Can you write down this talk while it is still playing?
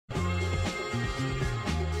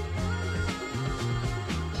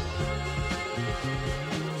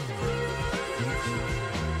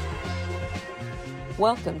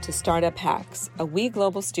Welcome to Startup Hacks, a We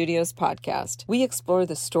Global Studios podcast. We explore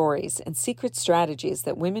the stories and secret strategies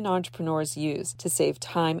that women entrepreneurs use to save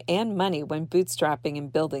time and money when bootstrapping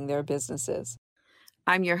and building their businesses.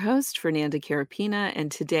 I'm your host, Fernanda Carapina,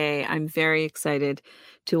 and today I'm very excited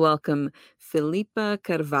to welcome Filipa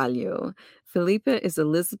Carvalho. Filipa is a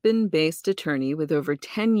Lisbon-based attorney with over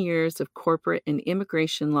 10 years of corporate and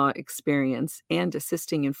immigration law experience and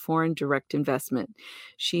assisting in foreign direct investment.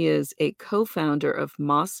 She is a co-founder of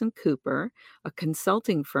Moss & Cooper, a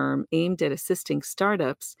consulting firm aimed at assisting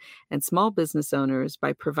startups and small business owners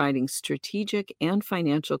by providing strategic and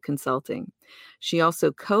financial consulting. She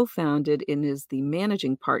also co-founded and is the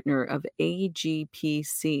managing partner of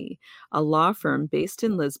AGPC, a law firm based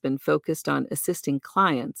in Lisbon focused on assisting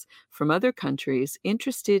clients from other countries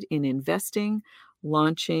interested in investing,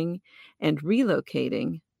 launching, and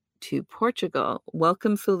relocating to Portugal.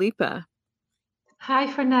 Welcome, Filipa.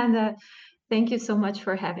 Hi, Fernanda. Thank you so much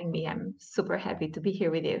for having me. I'm super happy to be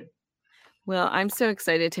here with you. Well, I'm so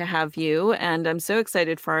excited to have you, and I'm so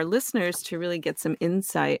excited for our listeners to really get some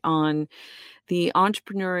insight on the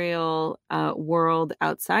entrepreneurial world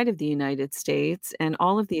outside of the United States and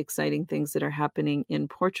all of the exciting things that are happening in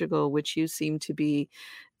Portugal, which you seem to be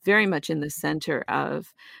very much in the center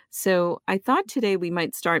of. So I thought today we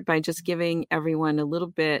might start by just giving everyone a little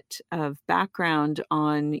bit of background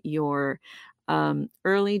on your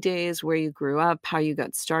early days, where you grew up, how you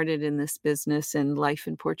got started in this business, and life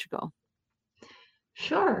in Portugal.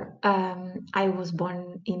 Sure. I was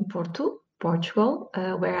born in Portugal,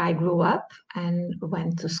 where I grew up and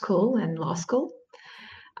went to school and law school.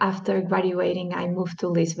 After graduating, I moved to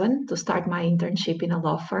Lisbon to start my internship in a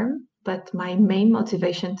law firm. But my main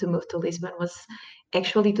motivation to move to Lisbon was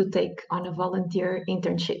actually to take on a volunteer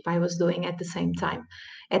internship I was doing at the same time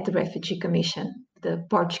at the Refugee Commission, the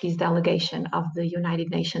Portuguese delegation of the United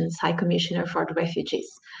Nations High Commissioner for the Refugees.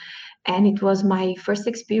 And it was my first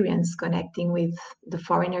experience connecting with the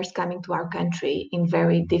foreigners coming to our country in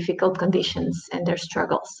very difficult conditions and their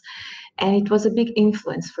struggles. And it was a big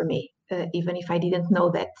influence for me, even if I didn't know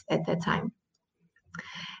that at that time.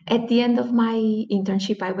 At the end of my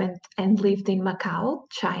internship, I went and lived in Macau,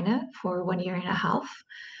 China, for 1 year and a half,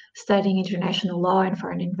 studying international law and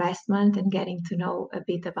foreign investment and getting to know a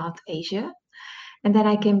bit about Asia. And then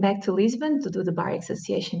I came back to Lisbon to do the Bar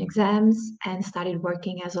Association exams and started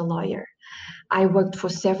working as a lawyer. I worked for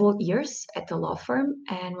several years at the law firm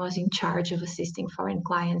and was in charge of assisting foreign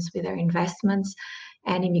clients with their investments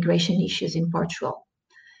and immigration issues in Portugal.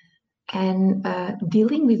 And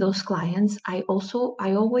dealing with those clients, I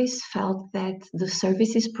always felt that the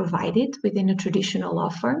services provided within a traditional law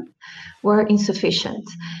firm were insufficient,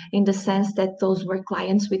 in the sense that those were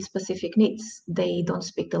clients with specific needs. They don't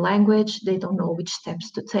speak the language, they don't know which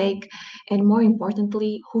steps to take, and more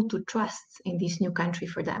importantly, who to trust in this new country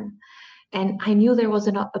for them. And I knew there was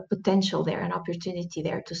a potential there, an opportunity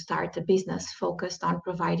there to start a business focused on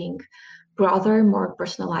providing broader, more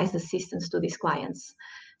personalized assistance to these clients,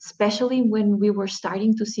 especially when we were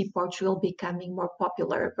starting to see Portugal becoming more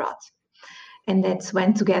popular abroad. And that's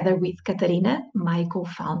when, together with Catarina, my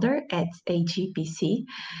co-founder at AGPC,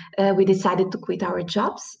 we decided to quit our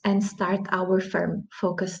jobs and start our firm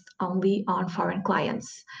focused only on foreign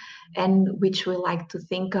clients, and which we like to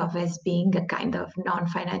think of as being a kind of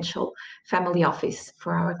non-financial family office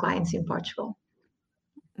for our clients in Portugal.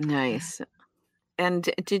 Nice. And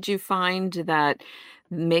did you find that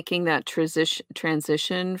making that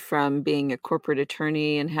transition from being a corporate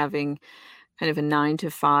attorney and having kind of a 9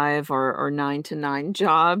 to 5 or 9 to 9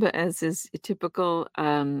 job, as is typical,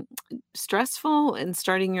 stressful in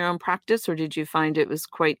starting your own practice, or did you find it was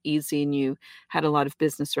quite easy and you had a lot of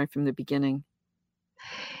business right from the beginning?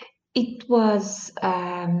 It was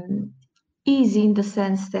easy in the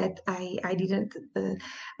sense that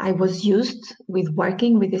I was used with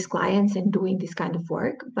working with these clients and doing this kind of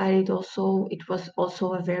work, but it was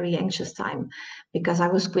also a very anxious time because I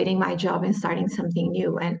was quitting my job and starting something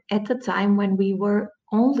new. And at the time when we were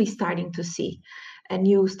only starting to see a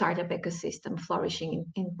new startup ecosystem flourishing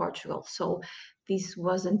in Portugal. So this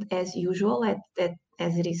wasn't as usual as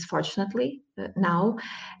it is, fortunately, now.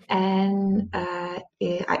 And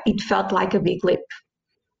it felt like a big leap.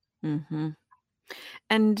 Mm-hmm.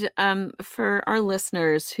 And for our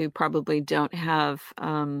listeners who probably don't have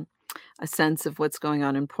a sense of what's going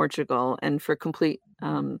on in Portugal, and for complete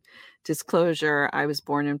disclosure, I was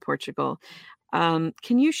born in Portugal.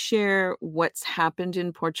 Can you share what's happened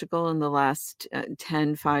in Portugal in the last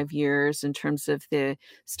 5 years in terms of the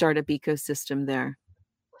startup ecosystem there?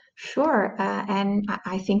 Sure, and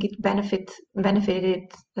I think it benefited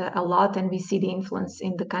a lot, and we see the influence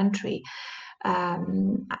in the country.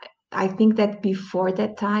 I think that before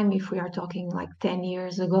that time, if we are talking like 10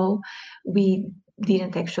 years ago, we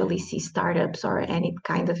didn't actually see startups or any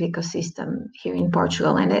kind of ecosystem here in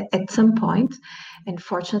Portugal. And at some point,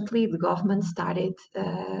 unfortunately, the government started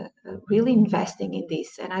really investing in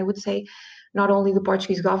this. And I would say not only the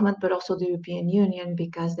Portuguese government, but also the European Union,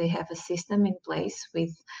 because they have a system in place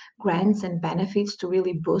with grants and benefits to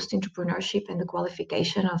really boost entrepreneurship and the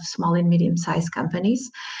qualification of small and medium-sized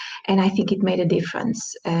companies. And I think it made a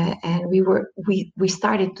difference. And we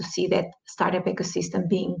started to see that startup ecosystem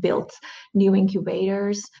being built, new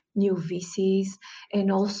incubators, new VCs,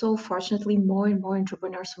 and also, fortunately, more and more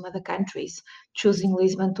entrepreneurs from other countries choosing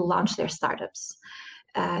Lisbon to launch their startups.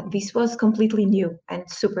 This was completely new and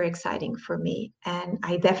super exciting for me. And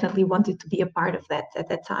I definitely wanted to be a part of that at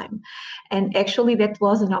that time. And actually, that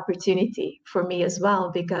was an opportunity for me as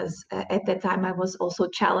well, because at that time I was also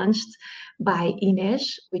challenged by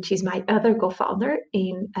Ines, which is my other co-founder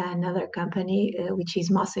in another company, which is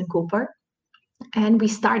Moss and Cooper. And we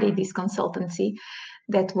started this consultancy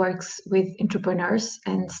that works with entrepreneurs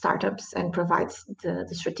and startups and provides the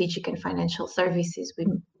strategic and financial services.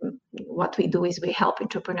 What we do is we help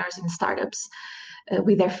entrepreneurs and startups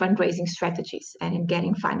with their fundraising strategies and in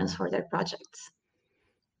getting finance for their projects.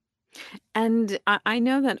 And I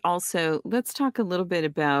know that also, let's talk a little bit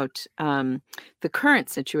about the current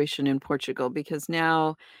situation in Portugal, because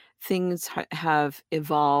now things have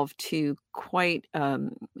evolved to quite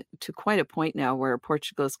a point now where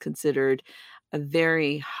Portugal is considered a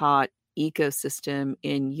very hot ecosystem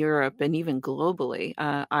in Europe and even globally.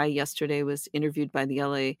 I yesterday was interviewed by the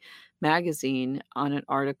LA Magazine on an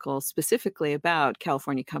article specifically about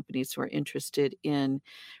California companies who are interested in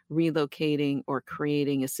relocating or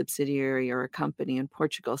creating a subsidiary or a company in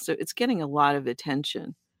Portugal. So it's getting a lot of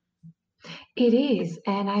attention. It is,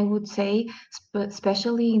 and I would say,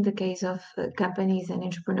 especially in the case of companies and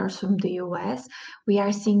entrepreneurs from the US, we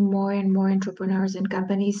are seeing more and more entrepreneurs and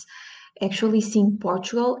companies actually seeing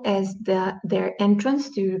Portugal as their entrance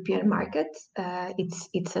to European markets.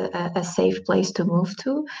 It's a safe place to move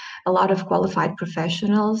to. A lot of qualified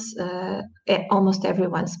professionals. Almost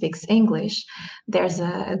everyone speaks English. There's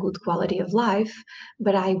a good quality of life,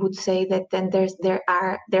 but I would say that then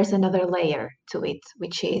there's another layer to it,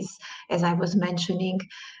 which is, as I was mentioning,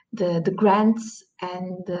 the grants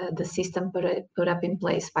and the system put up in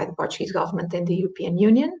place by the Portuguese government and the European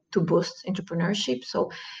Union to boost entrepreneurship.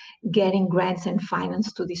 So getting grants and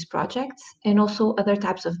finance to these projects, and also other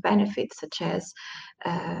types of benefits, such as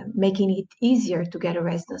making it easier to get a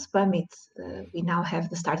residence permit. We now have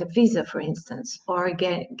the startup visa, for instance, or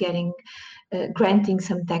granting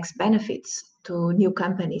some tax benefits to new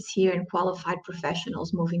companies here and qualified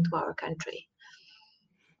professionals moving to our country.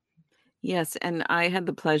 Yes, and I had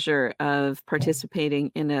the pleasure of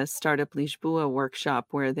participating in a Startup Lisboa workshop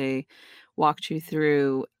where they walked you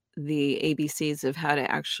through the ABCs of how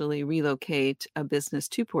to actually relocate a business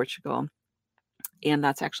to Portugal. And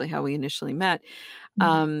that's actually how we initially met.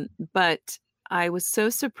 But I was so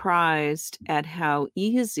surprised at how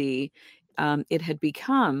easy it had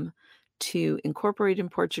become to incorporate in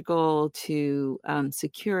Portugal, to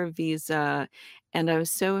secure a visa. And I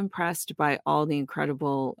was so impressed by all the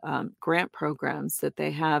incredible grant programs that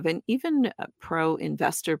they have, and even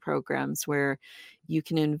pro-investor programs where you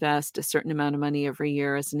can invest a certain amount of money every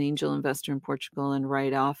year as an angel investor in Portugal and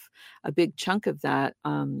write off a big chunk of that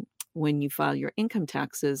when you file your income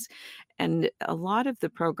taxes. And a lot of the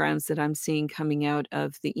programs that I'm seeing coming out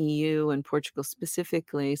of the EU and Portugal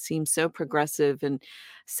specifically seem so progressive. And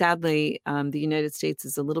sadly, the United States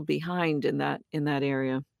is a little behind in that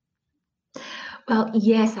area. Well,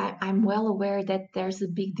 yes, I'm well aware that there's a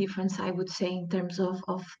big difference, I would say, in terms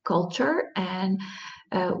of culture. And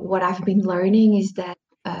what I've been learning is that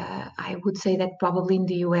I would say that probably in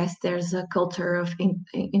the US, there's a culture of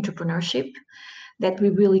entrepreneurship that we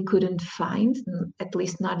really couldn't find, at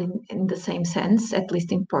least not in the same sense, at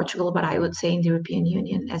least in Portugal, but I would say in the European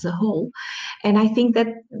Union as a whole. And I think that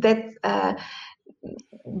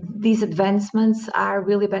these advancements are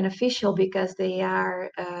really beneficial because they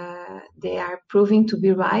are proving to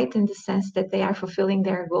be right, in the sense that they are fulfilling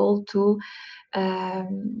their goal to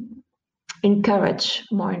encourage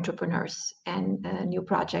more entrepreneurs and new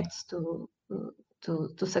projects to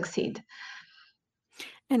succeed.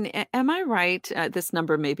 And am I right? This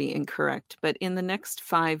number may be incorrect, but in the next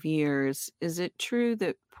 5 years, is it true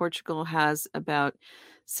that Portugal has about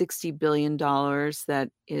 $60 billion that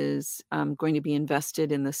is going to be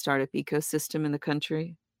invested in the startup ecosystem in the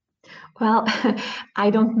country? Well, I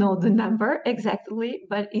don't know the number exactly,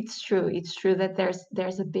 but it's true. It's true that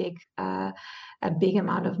there's a big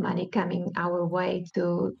amount of money coming our way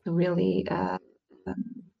to really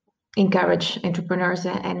encourage entrepreneurs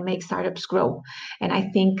and make startups grow. And I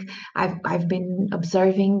think I've been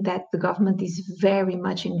observing that the government is very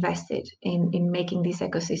much invested in making this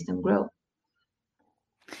ecosystem grow.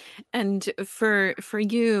 And for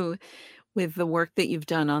you, with the work that you've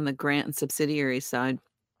done on the grant and subsidiary side,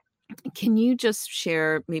 can you just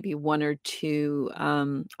share maybe one or two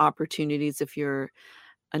opportunities if you're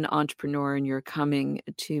an entrepreneur and you're coming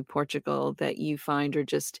to Portugal that you find are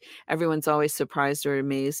just everyone's always surprised or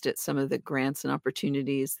amazed at some of the grants and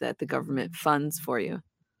opportunities that the government funds for you?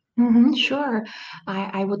 Sure.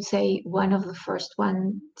 I would say one of the first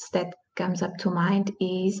ones that comes up to mind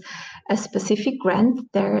is a specific grant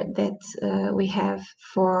there that we have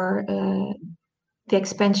for the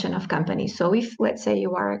expansion of companies. So if, let's say,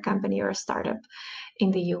 you are a company or a startup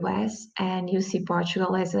in the US and you see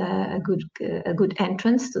Portugal as a good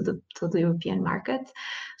entrance to the European market,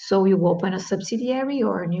 so you open a subsidiary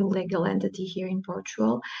or a new legal entity here in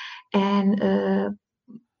Portugal, and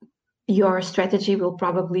your strategy will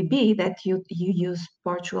probably be that you use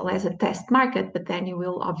Portugal as a test market, but then you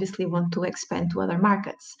will obviously want to expand to other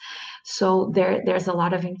markets. So there's a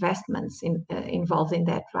lot of investments involved in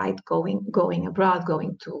that, right? Going abroad,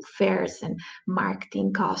 going to fairs and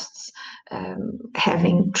marketing costs,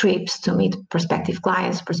 having trips to meet prospective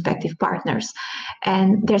clients, prospective partners.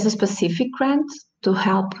 And there's a specific grant to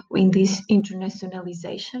help in this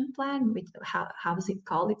internationalization plan, which how is it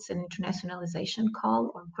called? It's an internationalization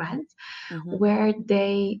call or grant, where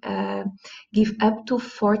they give up to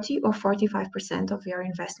 40 or 45% of your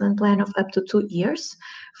investment plan of up to 2 years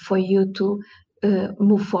for you to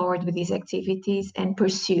move forward with these activities and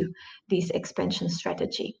pursue this expansion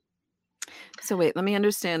strategy. So wait, let me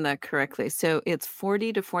understand that correctly. So it's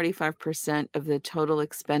 40 to 45% of the total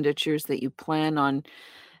expenditures that you plan on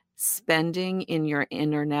spending in your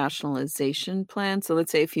internationalization plan. So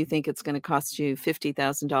let's say if you think it's going to cost you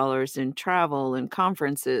 $50,000 in travel and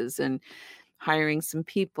conferences and hiring some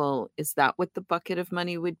people, is that what the bucket of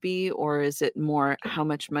money would be? Or is it more how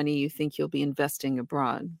much money you think you'll be investing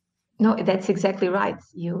abroad? No, that's exactly right.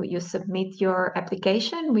 You submit your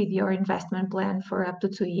application with your investment plan for up to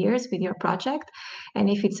 2 years with your project. And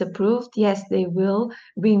if it's approved, yes, they will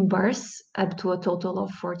reimburse up to a total of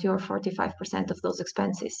 40 or 45% of those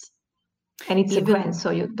expenses. And it's a grant, so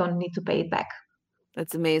you don't need to pay it back.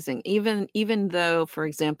 That's amazing. Even though, for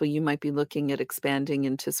example, you might be looking at expanding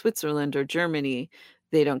into Switzerland or Germany,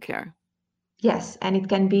 they don't care. Yes, and it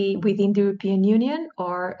can be within the European Union,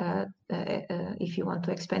 or if you want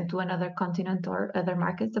to expand to another continent or other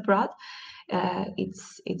markets abroad,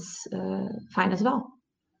 it's fine as well.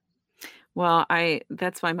 Well,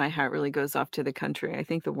 that's why my hat really goes off to the country. I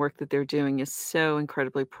think the work that they're doing is so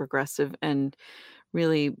incredibly progressive and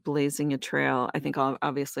really blazing a trail. I think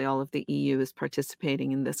obviously all of the EU is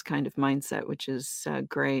participating in this kind of mindset, which is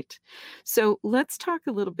great. So let's talk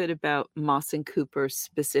a little bit about Moss and Cooper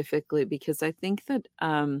specifically, because I think that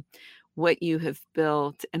what you have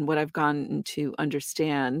built and what I've gotten to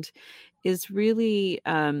understand is really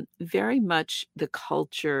very much the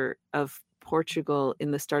culture of Portugal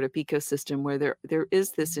in the startup ecosystem, where there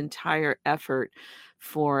is this entire effort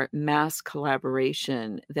for mass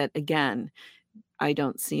collaboration that, again, I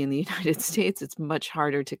don't see in the United States. It's much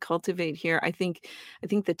harder to cultivate here. I think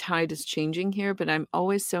the tide is changing here, but I'm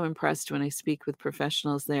always so impressed when I speak with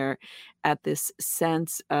professionals there at this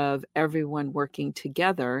sense of everyone working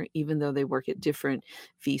together, even though they work at different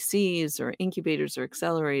VCs or incubators or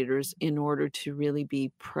accelerators, in order to really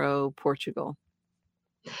be pro Portugal.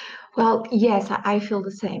 Well, yes, I feel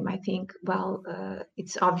the same. I think, well,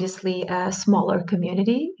 it's obviously a smaller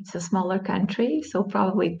community. It's a smaller country, so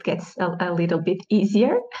probably it gets a little bit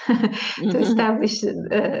easier to establish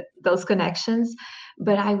those connections.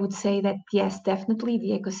 But I would say that, yes, definitely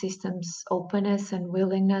the ecosystem's openness and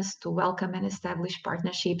willingness to welcome and establish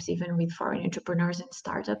partnerships, even with foreign entrepreneurs and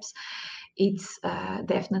startups, it's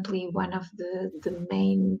definitely one of the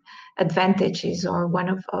main advantages, or one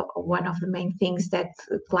of the main things that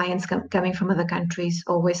clients coming from other countries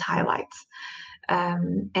always highlights.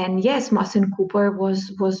 And yes, Moss and Cooper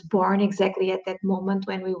was born exactly at that moment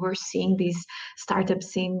when we were seeing this startup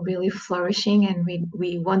scene really flourishing, and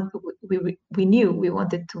we knew we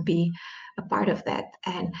wanted to be a part of that,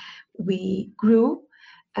 and we grew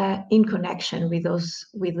in connection with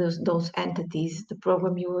those entities. The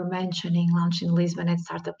program you were mentioning, launched in Lisbon at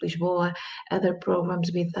Startup Lisboa, other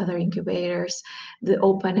programs with other incubators, the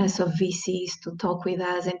openness of VCs to talk with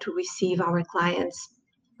us and to receive our clients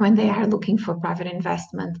when they are looking for private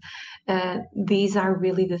investment. These are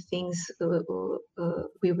really the things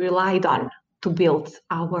we relied on to build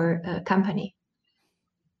our company.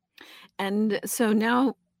 And so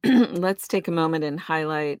now let's take a moment and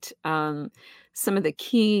highlight some of the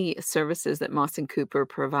key services that Moss and Cooper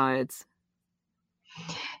provides.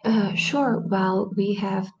 Sure. Well, we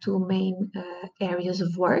have two main areas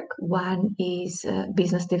of work. One is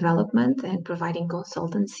business development and providing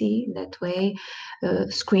consultancy that way,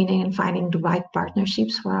 screening and finding the right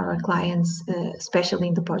partnerships for our clients, especially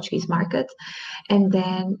in the Portuguese market. And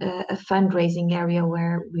then a fundraising area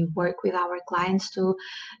where we work with our clients to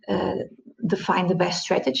uh, define the best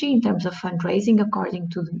strategy in terms of fundraising according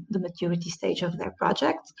to the maturity stage of their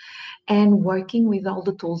project, and working with all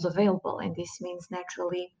the tools available. And this means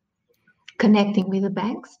naturally connecting with the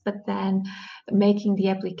banks, but then making the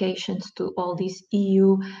applications to all these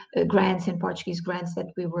EU grants and Portuguese grants that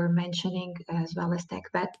we were mentioning, as well as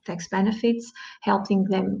tax benefits, helping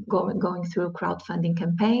them going through crowdfunding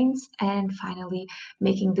campaigns, and finally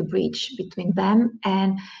making the bridge between them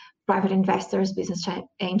and private investors, business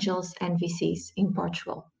angels, and VCs in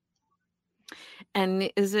Portugal.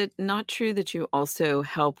 And is it not true that you also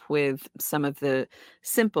help with some of the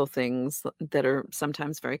simple things that are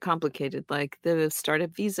sometimes very complicated, like the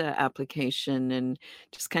startup visa application and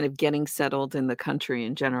just kind of getting settled in the country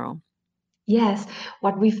in general? Yes,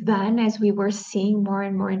 what we've done as we were seeing more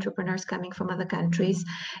and more entrepreneurs coming from other countries,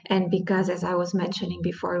 and because, as I was mentioning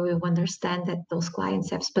before, we understand that those clients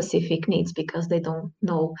have specific needs because they don't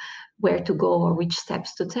know where to go or which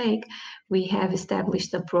steps to take, we have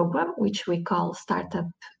established a program which we call Startup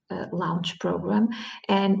Launch Program,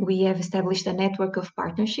 and we have established a network of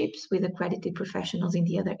partnerships with accredited professionals in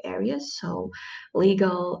the other areas, so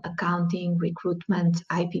legal, accounting, recruitment,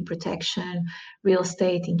 IP protection, real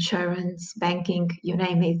estate, insurance, banking, you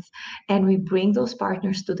name it. And we bring those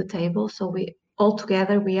partners to the table. So we all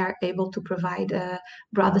together we are able to provide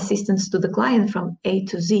broad assistance to the client from A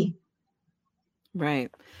to Z.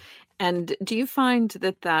 Right. And do you find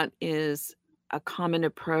that that is a common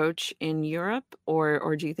approach in Europe,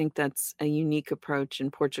 or do you think that's a unique approach in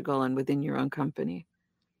Portugal and within your own company?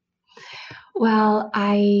 Well,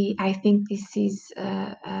 I think this is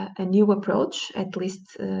a new approach, at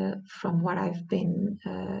least from what I've been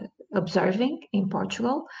observing in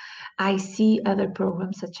Portugal. I see other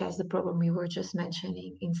programs, such as the program we were just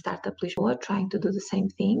mentioning in Startup Lisboa, trying to do the same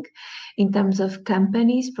thing. In terms of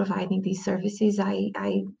companies providing these services,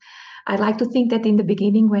 I like to think that in the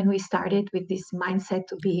beginning, when we started with this mindset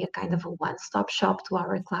to be a kind of a one-stop shop to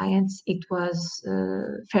our clients, it was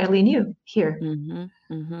fairly new here. Mhm,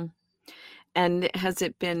 mhm. And has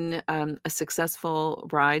it been, a successful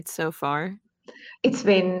ride so far? It's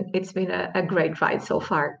been a great ride so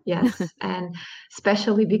far, yes, and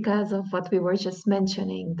especially because of what we were just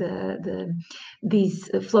mentioning, this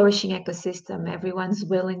flourishing ecosystem, everyone's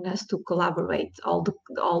willingness to collaborate, all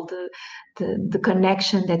the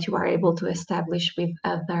connection that you are able to establish with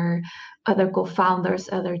other co-founders,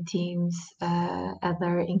 other teams,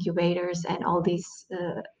 other incubators, and all this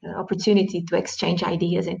opportunity to exchange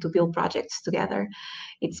ideas and to build projects together.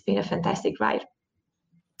 It's been a fantastic ride.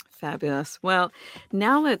 Fabulous. Well,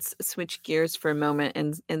 now let's switch gears for a moment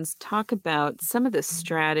and talk about some of the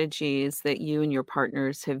strategies that you and your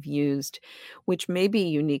partners have used, which may be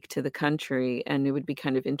unique to the country, and it would be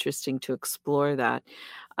kind of interesting to explore that,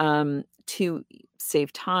 to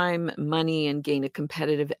save time, money, and gain a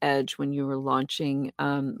competitive edge when you were launching,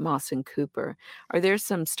 Moss& and Cooper. Are there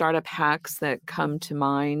some startup hacks that come to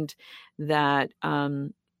mind that,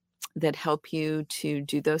 that help you to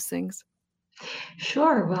do those things?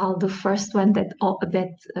 Sure. Well, the first one that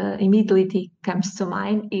immediately comes to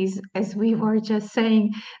mind is, as we were just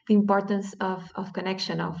saying, the importance of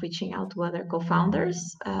connection, of reaching out to other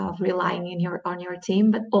co-founders, of relying on your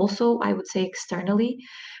team, but also I would say externally,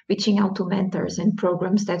 reaching out to mentors and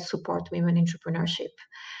programs that support women entrepreneurship.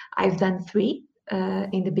 I've done three.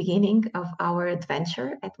 In the beginning of our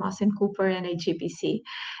adventure at Moss and Cooper and HGBC.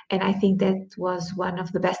 And I think that was one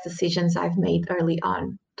of the best decisions I've made early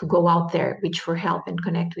on to go out there, reach for help and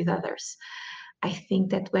connect with others. I think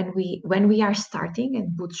that when we are starting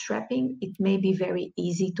and bootstrapping, it may be very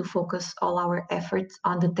easy to focus all our efforts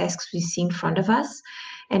on the tasks we see in front of us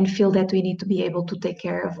and feel that we need to be able to take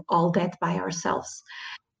care of all that by ourselves.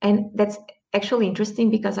 And that's actually interesting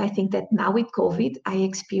because I think that now with COVID, I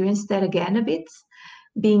experienced that again a bit.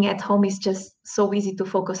 Being at home is just so easy to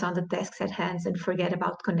focus on the tasks at hand and forget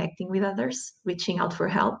about connecting with others, reaching out for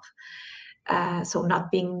help. So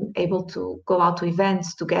not being able to go out to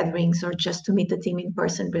events, to gatherings, or just to meet the team in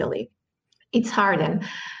person, really. It's hard. And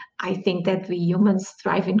I think that we humans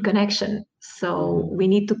thrive in connection. So we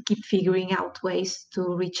need to keep figuring out ways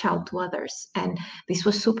to reach out to others. And this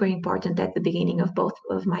was super important at the beginning of both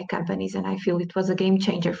of my companies. And I feel it was a game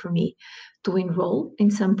changer for me to enroll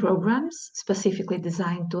in some programs specifically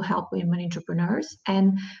designed to help women entrepreneurs.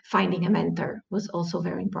 And finding a mentor was also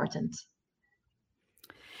very important.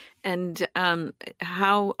 And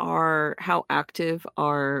how active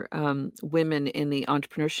are women in the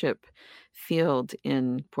entrepreneurship field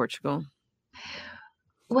in Portugal?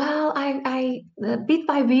 Well, I bit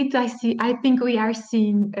by bit, I think we are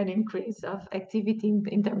seeing an increase of activity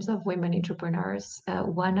in terms of women entrepreneurs.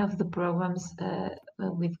 One of the programs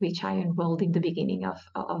with which I enrolled in the beginning of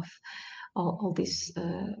all this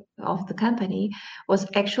of the company was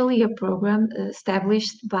actually a program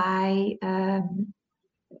established by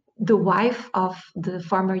the wife of the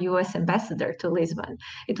former US ambassador to Lisbon.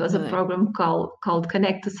 It was a Really? program called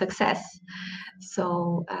Connect to Success.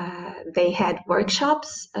 So they had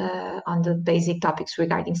workshops on the basic topics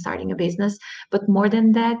regarding starting a business, but more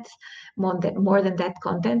than that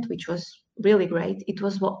content, which was really great, it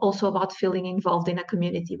was also about feeling involved in a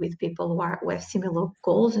community with people who have similar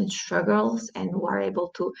goals and struggles and who are able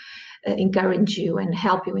to encourage you and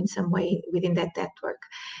help you in some way within that network.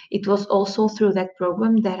 It was also through that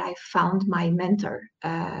program that I found my mentor,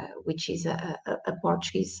 which is a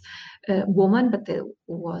Portuguese woman, but who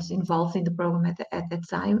was involved in the program at that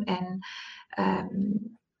time. And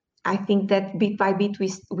I think that bit by bit,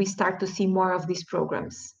 we start to see more of these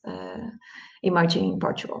programs emerging in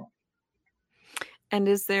Portugal. And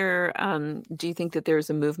is there, do you think that there's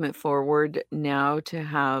a movement forward now to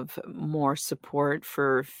have more support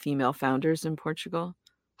for female founders in Portugal?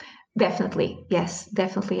 Definitely, yes,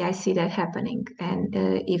 definitely. I see that happening, and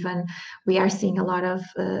even we are seeing a lot of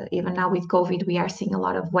even now with COVID, we are seeing a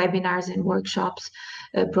lot of webinars and workshops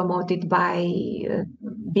promoted by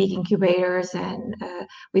big incubators and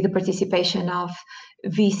with the participation of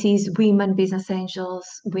VCs, women business angels,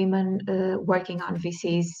 women working on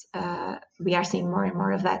VCs. We are seeing more and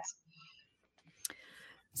more of that.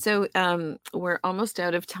 So we're almost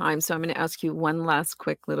out of time. So I'm going to ask you one last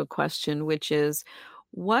quick little question, which is,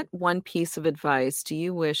 what one piece of advice do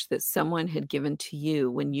you wish that someone had given to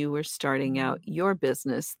you when you were starting out your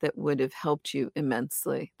business that would have helped you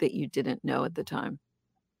immensely that you didn't know at the time?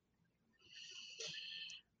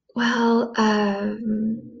 Well, I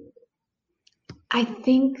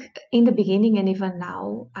think in the beginning and even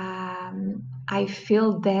now, I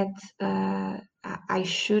feel that I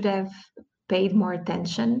should have paid more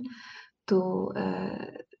attention to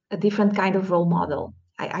a different kind of role model.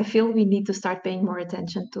 I feel we need to start paying more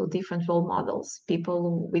attention to different role models,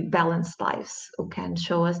 people with balanced lives who can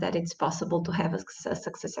show us that it's possible to have a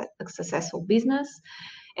successful business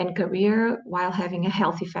and career while having a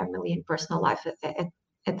healthy family and personal life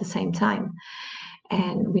at the same time.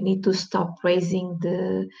 And we need to stop praising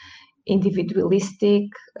the individualistic,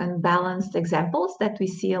 unbalanced examples that we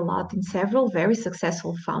see a lot in several very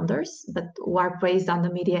successful founders, but who are praised on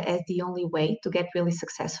the media as the only way to get really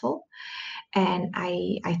successful. And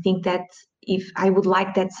I think that if I would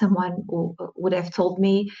like that someone would have told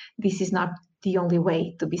me this is not the only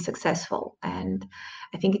way to be successful. And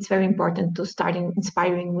I think it's very important to start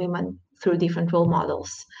inspiring women through different role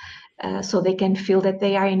models. So they can feel that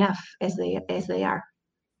they are enough as they are.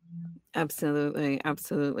 Absolutely,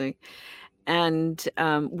 absolutely. And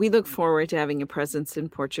we look forward to having a presence in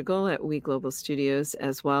Portugal at We Global Studios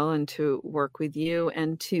as well, and to work with you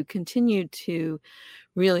and to continue to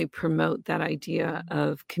really promote that idea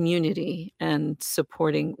of community and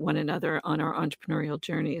supporting one another on our entrepreneurial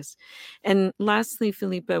journeys. And lastly,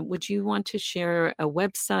 Filipa, would you want to share a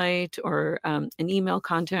website or an email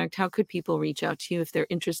contact? How could people reach out to you if they're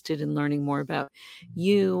interested in learning more about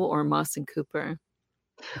you or Moss & Cooper?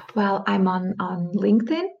 Well, I'm on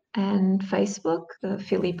LinkedIn and Facebook,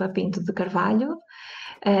 Filipa Pinto de Carvalho,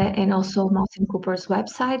 and also Moss & Cooper's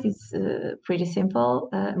website is pretty simple,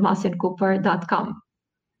 mossandcooper.com.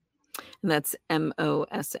 And that's MOSSCOOP.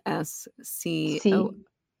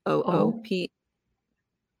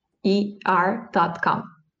 COOPER.com.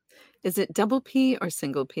 Is it double P or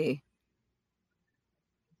single P?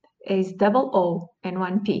 It's double O and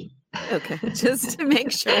one P. Okay, just to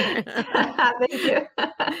make sure. Thank you.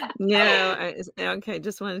 No, okay,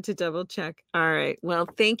 just wanted to double check. All right. Well,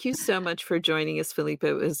 thank you so much for joining us,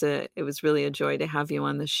 Filipa. It was really a joy to have you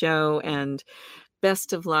on the show, and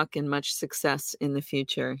best of luck and much success in the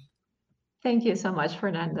future. Thank you so much,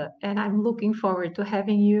 Fernanda. And I'm looking forward to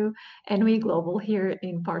having you and We Global here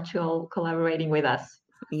in Portugal collaborating with us.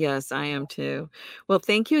 Yes, I am too. Well,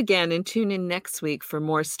 thank you again and tune in next week for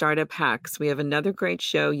more startup hacks. We have another great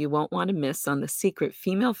show you won't want to miss on the secret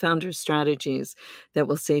female founder strategies that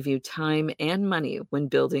will save you time and money when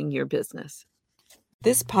building your business.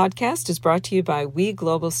 This podcast is brought to you by We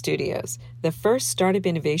Global Studios, the first startup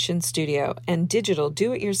innovation studio and digital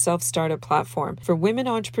do-it-yourself startup platform for women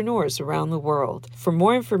entrepreneurs around the world. For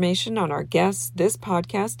more information on our guests, this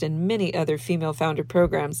podcast, and many other female founder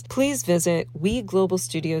programs, please visit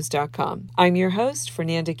weglobalstudios.com. I'm your host,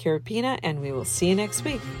 Fernanda Carapina, and we will see you next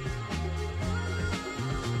week.